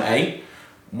Zeta, Turn A.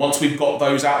 Once we've got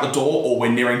those out the door, or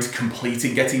we're nearing to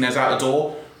completing getting those out the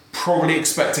door, probably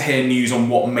expect to hear news on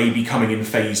what may be coming in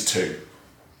Phase 2.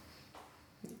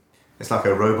 It's like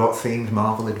a robot-themed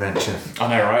Marvel adventure. I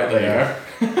know, right? There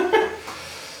you go.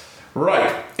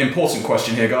 Right, important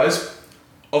question here, guys.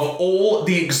 Of all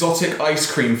the exotic ice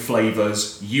cream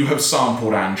flavours you have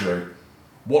sampled, Andrew,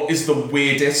 what is the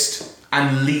weirdest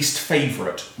and least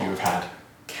favourite you have had?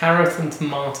 Carrot and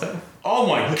tomato. Oh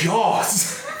my god!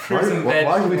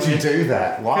 Why would you do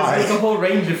that? Why? There's a whole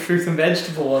range of fruit and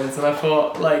vegetable ones, and I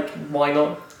thought, why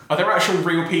not? Are there actual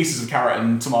real pieces of carrot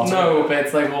and tomato? No, but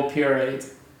it's all pureed.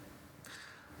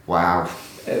 Wow.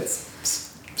 It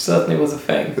certainly was a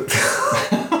thing.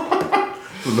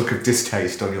 The look of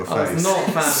distaste on your face. I was not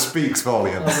a fan. Speaks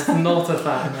volumes. I was not a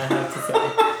fan, I have to say.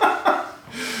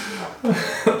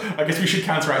 I guess we should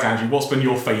counteract, Andrew. What's been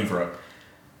your favourite?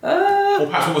 Or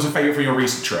perhaps what was a favourite from your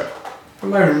recent trip? From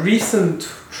my recent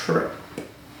trip?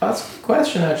 That's a good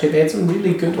question, actually. They had some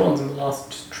really good ones in the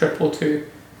last trip or two.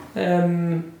 I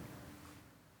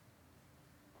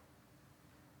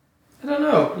don't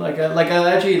know.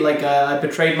 I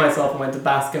betrayed myself and went to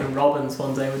Baskin and Robbins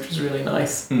one day, which was really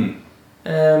nice. I'm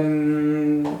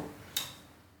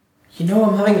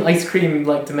having ice cream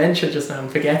dementia just now. I'm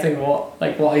forgetting what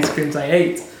ice creams I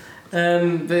ate.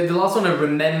 The last one I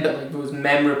remember it was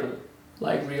memorable,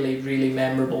 really really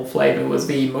memorable flavour was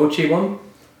the mochi one,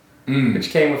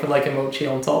 which came with a mochi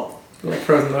on top,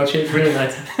 frozen mochi. It's really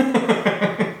nice.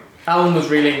 That one was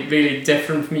really really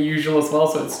different from the usual as well,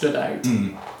 so it stood out.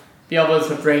 The others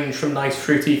have ranged from nice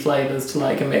fruity flavours to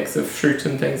a mix of fruit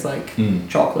and things like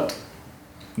chocolate.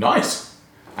 Nice.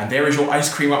 And there is your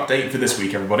ice cream update for this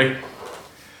week, everybody.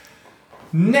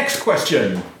 Next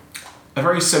question. A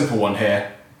very simple one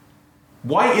here.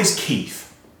 Why is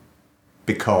Keith?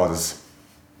 Because.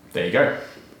 There you go.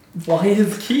 Why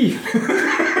is Keith?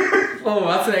 Oh,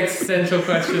 that's an existential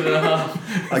question and a half.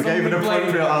 I gave an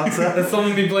appropriate answer. Has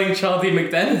someone been playing Charlie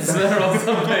McDennis there or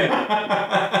something?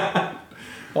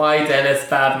 Why Dennis,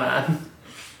 bad man?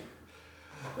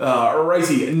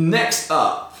 Alrighty, next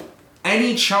up.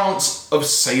 Any chance of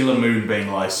Sailor Moon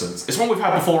being licensed? It's one we've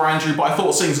had before, Andrew, but I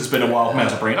thought since it's been a while, I might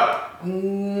as well bring it up.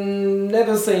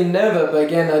 Never say never, but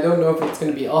again, I don't know if it's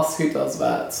going to be us who does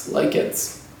that.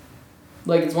 It's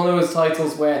one of those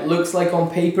titles where it looks like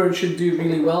on paper it should do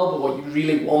really well, but what you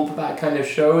really want for that kind of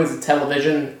show is a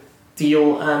television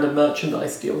deal and a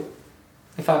merchandise deal.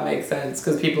 If that makes sense,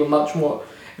 because people are much more...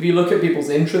 If you look at people's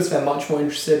interest, they're much more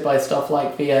interested by stuff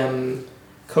like the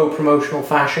co-promotional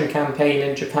fashion campaign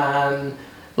in Japan,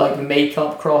 the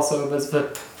makeup crossovers,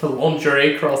 for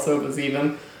lingerie crossovers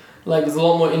even. There's a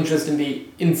lot more interest in the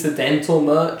incidental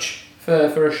merch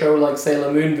for a show like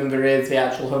Sailor Moon than there is the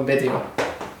actual home video.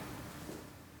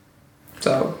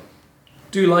 So,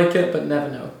 do like it, but never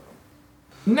know.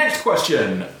 Next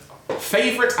question.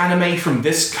 Favourite anime from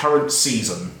this current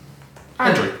season?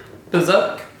 Andrew.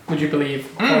 Berserk, would you believe?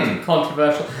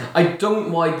 Controversial. What I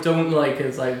don't like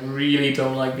is I really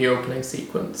don't like the opening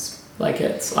sequence.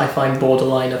 I find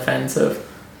borderline offensive.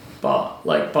 But,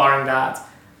 barring that,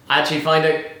 I actually find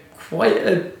it quite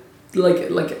a...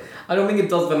 I don't think it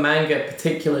does the manga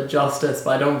particular justice,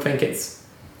 but I don't think it's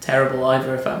terrible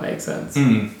either, if that makes sense.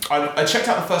 I checked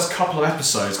out the first couple of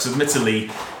episodes because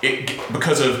admittedly,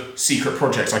 because of secret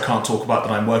projects I can't talk about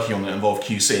that I'm working on that involve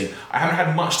QC, I haven't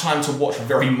had much time to watch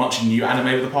very much new anime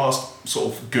over the past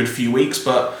sort of good few weeks,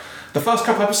 but the first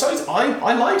couple of episodes,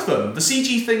 I liked them. The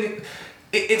CG thing,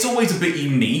 it's always a bit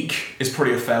unique, is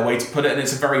probably a fair way to put it, and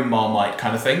it's a very Marmite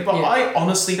kind of thing, but Yeah. I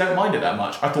honestly don't mind it that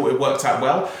much. I thought it worked out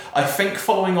well. I think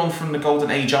following on from the Golden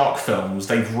Age arc films,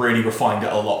 they've really refined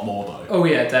it a lot more though. Oh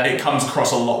yeah, definitely. It comes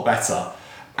across a lot better.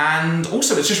 And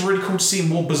also, it's just really cool to see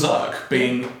more Berserk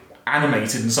being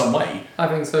animated in some way. I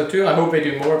think so too. I hope they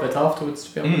do more of it afterwards,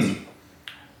 to be honest.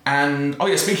 And, oh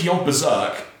yeah, speaking of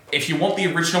Berserk, if you want the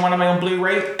original anime on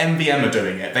Blu-ray, MVM are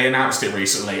doing it. They announced it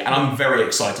recently, and I'm very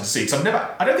excited to see, because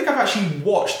I don't think I've actually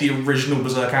watched the original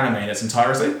Berserk anime in its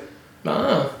entirety.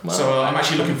 Ah, wow. So I'm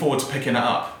actually looking forward to picking it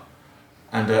up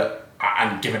and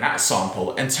giving that a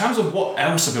sample. In terms of what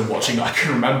else I've been watching, I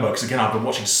can remember, because again, I've been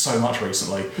watching so much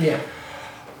recently. Yeah.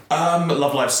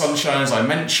 Love Live Sunshine, as I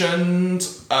mentioned.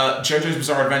 JoJo's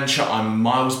Bizarre Adventure, I'm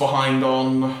miles behind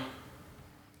on.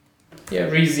 Yeah,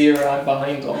 ReZero I'm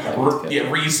behind on that.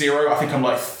 ReZero, I think I'm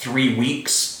like 3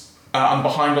 weeks. I'm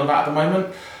behind on that at the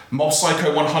moment. Mob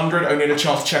Psycho 100, only had a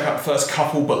chance to check out the first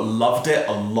couple, but loved it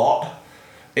a lot.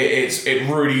 It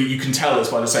really, you can tell it's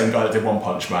by the same guy that did One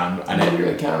Punch Man. And You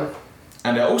really can.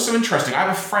 And also interesting, I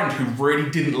have a friend who really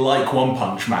didn't like One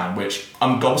Punch Man, which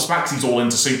I'm gobsmacked 'cause he's all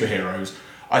into superheroes.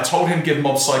 I told him to give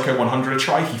Mob Psycho 100 a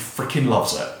try, he freaking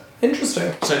loves it.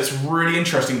 Interesting. So it's really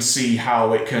interesting to see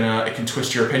how it can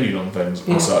twist your opinion on things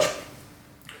and such.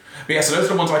 But yeah, so those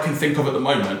are the ones I can think of at the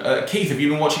moment. Keith, have you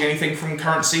been watching anything from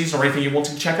current season or anything you're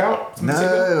wanting to check out?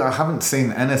 No, I haven't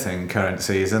seen anything current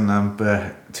season. I'm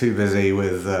too busy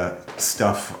with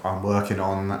stuff I'm working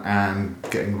on and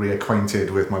getting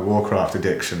reacquainted with my Warcraft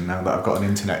addiction now that I've got an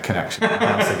internet connection at the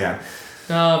house again.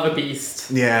 Ah, the beast.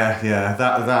 Yeah,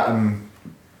 that and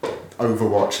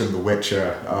Overwatch and The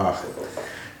Witcher are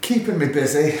keeping me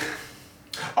busy.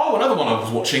 Oh, another one I was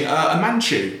watching, A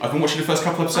Manchu. I've been watching the first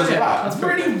couple episodes of that. that's I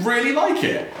pretty really like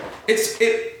it.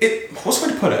 What's the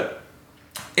way to put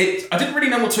it? I didn't really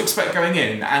know what to expect going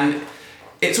in, and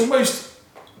it's almost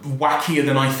wackier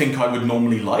than I think I would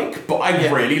normally like, but I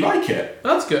really like it.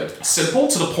 That's good. Simple,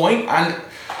 to the point, and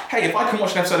hey, if I can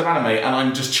watch an episode of anime and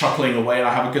I'm just chuckling away and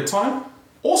I have a good time,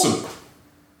 awesome.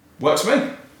 Works for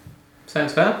me.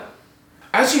 Sounds fair.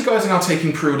 As you guys are now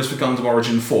taking pre-orders for Gundam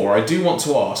Origin 4, I do want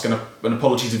to ask, and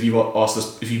apologies if you've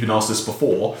been asked this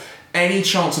before, any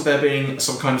chance of there being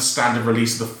some kind of standard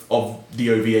release of the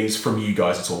OVAs from you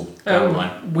guys at all down the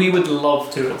line? We would love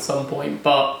to at some point,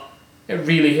 but it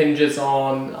really hinges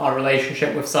on our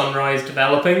relationship with Sunrise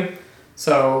developing.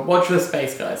 So watch this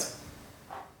space, guys.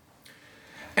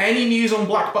 Any news on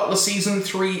Black Butler Season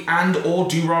 3 and or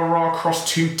Durarara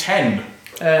Cross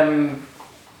 210?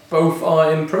 Both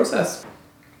are in process.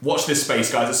 Watch this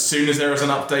space, guys. As soon as there is an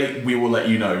update, we will let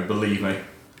you know, believe me.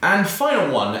 And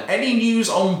final one, any news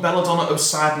on Belladonna of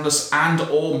Sadness and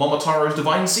or Momotaro's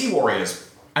Divine Sea Warriors?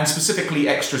 And specifically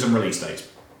extras and release date.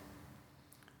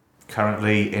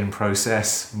 Currently in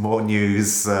process. More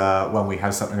news when we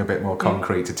have something a bit more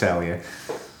concrete to tell you.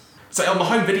 So on the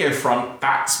home video front,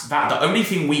 that's that. The only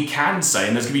thing we can say,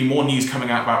 and there's going to be more news coming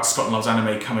out about Scotland Loves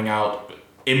Anime coming out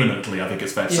imminently, I think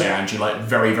it's fair to say, Angie, like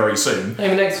very, very soon. In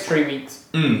the next 3 weeks.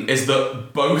 Is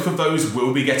that both of those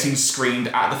will be getting screened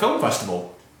at the film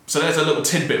festival. So there's a little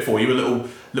tidbit for you, a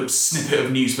little snippet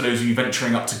of news for those of you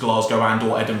venturing up to Glasgow and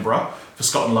or Edinburgh for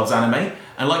Scotland Loves Anime.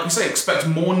 And like we say, expect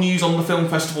more news on the film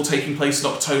festival taking place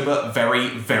in October very,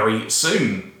 very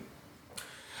soon.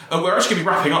 We're actually going to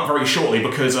be wrapping up very shortly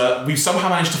because we've somehow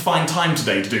managed to find time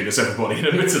today to do this, everybody. And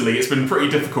admittedly, it's been pretty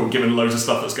difficult given loads of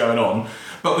stuff that's going on.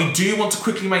 But we do want to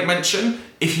quickly make mention,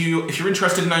 if you're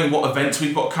interested in knowing what events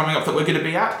we've got coming up that we're going to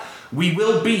be at, we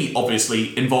will be,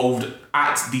 obviously, involved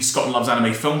at the Scotland Loves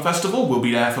Anime Film Festival. We'll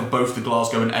be there for both the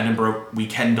Glasgow and Edinburgh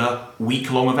Weekender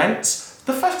week-long events.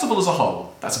 The festival as a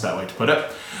whole, that's a better way to put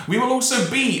it. We will also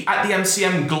be at the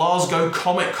MCM Glasgow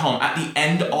Comic Con at the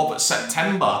end of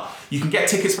September. You can get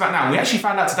tickets for that now. We actually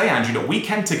found out today, Andrew, that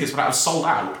weekend tickets for that are sold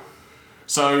out.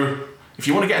 So, if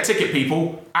you want to get a ticket,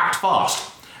 people, act fast.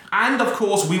 And, of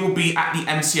course, we will be at the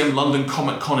MCM London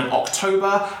Comic Con in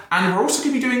October, and we're also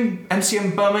going to be doing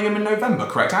MCM Birmingham in November,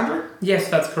 correct, Andrew? Yes,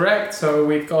 that's correct. So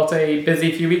we've got a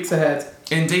busy few weeks ahead.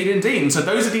 Indeed, indeed. And so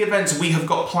those are the events we have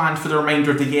got planned for the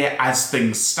remainder of the year as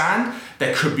things stand.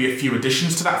 There could be a few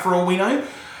additions to that for all we know.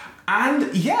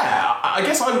 And yeah, I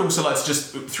guess I would also like to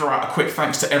just throw out a quick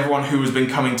thanks to everyone who has been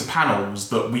coming to panels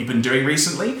that we've been doing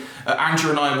recently.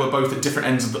 Andrew and I were both at different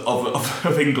ends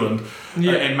of England,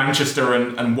 in Manchester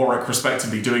and Warwick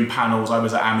respectively, doing panels. I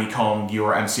was at AmiCon, you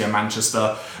were at MCM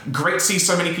Manchester. Great to see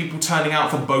so many people turning out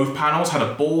for both panels, had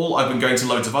a ball. I've been going to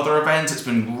loads of other events. It's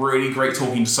been really great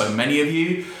talking to so many of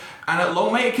you. And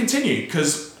long may it continue,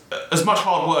 because as much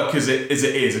hard work as it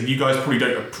is, and you guys probably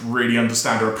don't really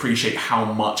understand or appreciate how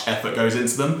much effort goes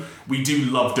into them, we do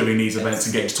love doing these events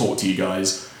and getting to talk to you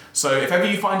guys. So if ever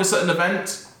you find a certain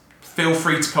event, feel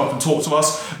free to come and talk to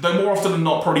us. Though more often than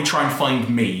not, probably try and find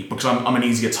me, because I'm an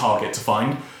easier target to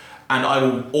find. And I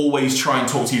will always try and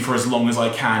talk to you for as long as I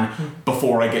can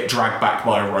before I get dragged back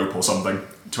by a rope or something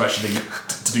to actually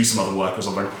to do some other work or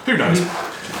something. Who knows?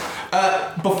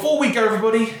 Before we go,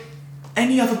 everybody,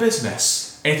 any other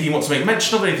business? Anything you want to make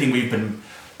mention of? Anything we've been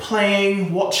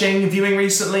playing, watching, viewing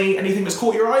recently? Anything that's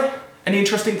caught your eye? Any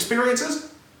interesting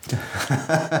experiences?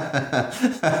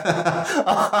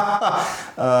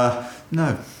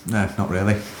 No, not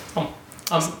really.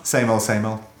 I'm Same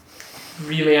old.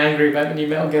 really angry about the new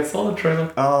Metal Gear Solid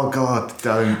trailer. Oh God,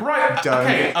 don't. Right, Don't,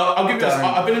 okay, I'll give you this. don't.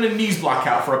 I've been in a news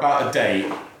blackout for about a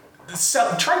day.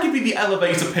 Try and give me the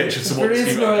elevator pitch as to what There this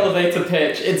is new no Metal Gear- elevator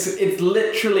pitch. It's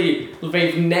literally,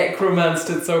 they've necromanced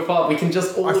it so far. We can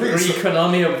just all I think agree it's-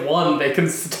 Konami have won. They can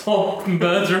stop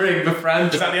murdering the Is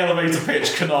franchise. that the elevator pitch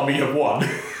Konami have won?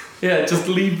 Yeah, just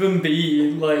leave them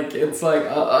be. Like, it's like,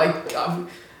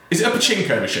 Is it a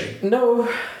pachinko machine? no,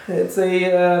 it's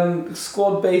a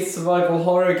squad-based survival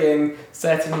horror game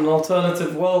set in an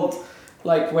alternative world,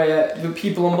 like where the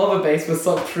people on Mother Base were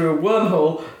sucked through a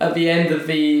wormhole at the end of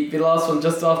the last one,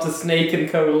 just after Snake and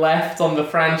Co. left on the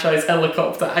franchise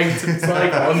helicopter out of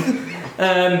Saigon.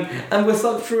 And we're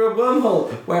sucked through a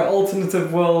wormhole where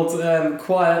Alternative World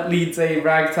Quiet leads a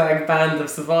ragtag band of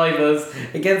survivors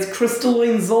against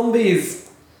crystalline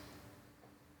zombies.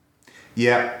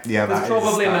 Yeah, There's that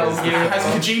probably a Metal is Gear. Has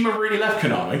Kojima really left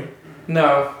Konami?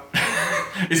 No.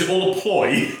 Is it all a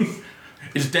ploy?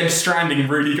 Is Dead Stranding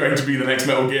really going to be the next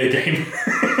Metal Gear game?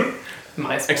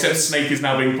 Except Snake is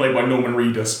now being played by Norman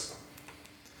Reedus.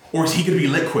 Or is he going to be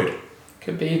Liquid?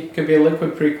 Could be a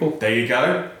Liquid prequel. There you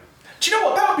go. Do you know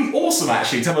what? That would be awesome,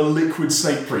 actually, to have a Liquid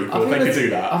Snake prequel if they could do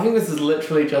that. I think this is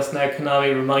literally just now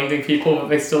Konami reminding people that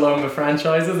they still own the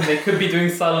franchises, and they could be doing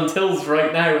Silent Hills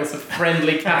right now as a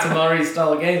friendly Katamari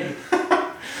style game.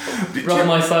 Run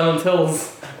my Silent Hills.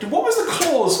 What was the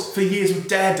clause for years with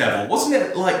Daredevil? Wasn't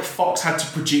it like Fox had to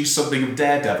produce something of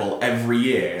Daredevil every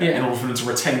year in order for them to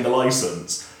retain the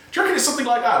license? Do you reckon it's something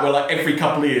like that, where like every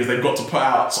couple of years they've got to put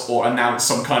out or announce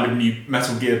some kind of new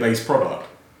Metal Gear based product?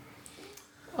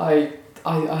 I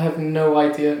have no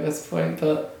idea at this point,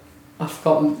 but I've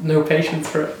got no patience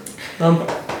for it.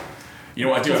 You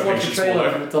know what I do Just have watch the patience for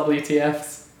trailer though? for the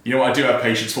WTFs. You know what I do have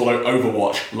patience for though?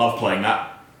 Overwatch. Love playing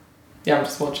that. Yeah, I'm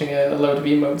just watching a load of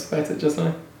emotes about it just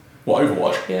now. What,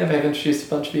 Overwatch? Yeah, they've introduced a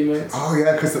bunch of emotes. Oh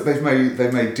yeah, because they've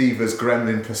made Diva's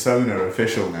Gremlin persona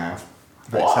official now.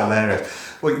 That's What?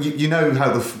 hilarious. Well, you know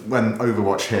how when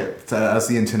Overwatch hit, as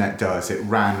the internet does, it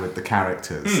ran with the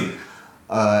characters.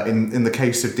 In the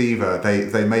case of Diva,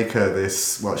 they make her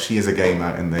this. Well, she is a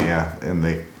gamer in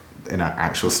an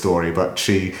actual story, but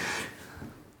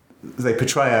they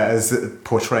portray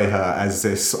her as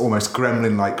this almost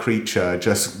gremlin-like creature,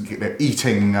 just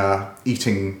eating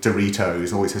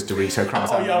Doritos. Always has Dorito crumbs.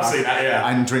 Oh, yeah, I've seen that, yeah.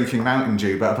 And drinking Mountain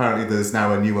Dew. But apparently, there's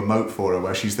now a new emote for her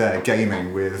where she's there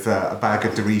gaming with a bag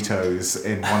of Doritos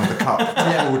in one of the cup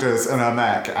holders in her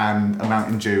mech and a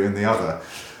Mountain Dew in the other.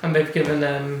 And they've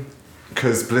given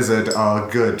Because Blizzard are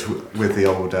good with the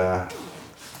old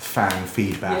fan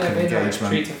feedback and they know how to engagement.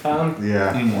 treat a fan.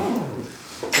 Yeah.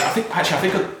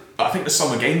 I think the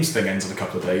Summer Games thing ends in a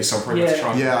couple of days, so I'm probably going to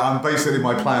try and... Yeah, I'm basically,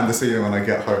 my plan this evening when I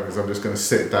get home is I'm just going to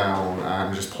sit down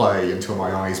and just play until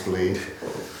my eyes bleed.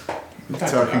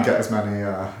 So I can get as many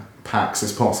packs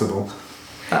as possible.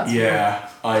 That's Yeah,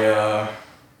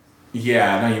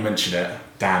 now you mention it.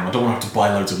 Damn, I don't want to have to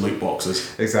buy loads of loot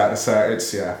boxes. Exactly, so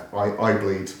it's, I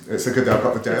bleed. It's a good day, I've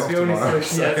got the day It's off the only tomorrow.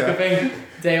 solution. Yeah, it's a good thing.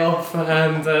 Day off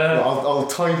and... I'll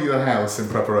tidy the house in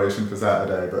preparation for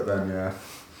Saturday, but then,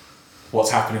 What's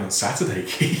happening on Saturday,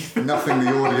 Keith? nothing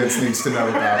the audience needs to know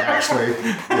about, actually.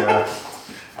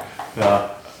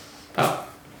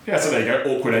 Yeah, so there you go.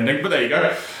 Awkward ending, but there you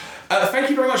go. Thank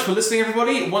you very much for listening,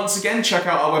 everybody. Once again, check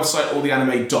out our website,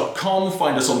 alltheanime.com.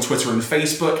 Find us on Twitter and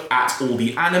Facebook at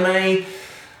alltheanime.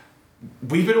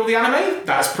 We've been All The Anime.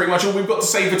 That's pretty much all we've got to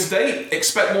say for today.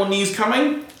 Expect more news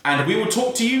coming, and we will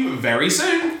talk to you very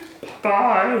soon.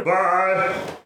 Bye. Bye!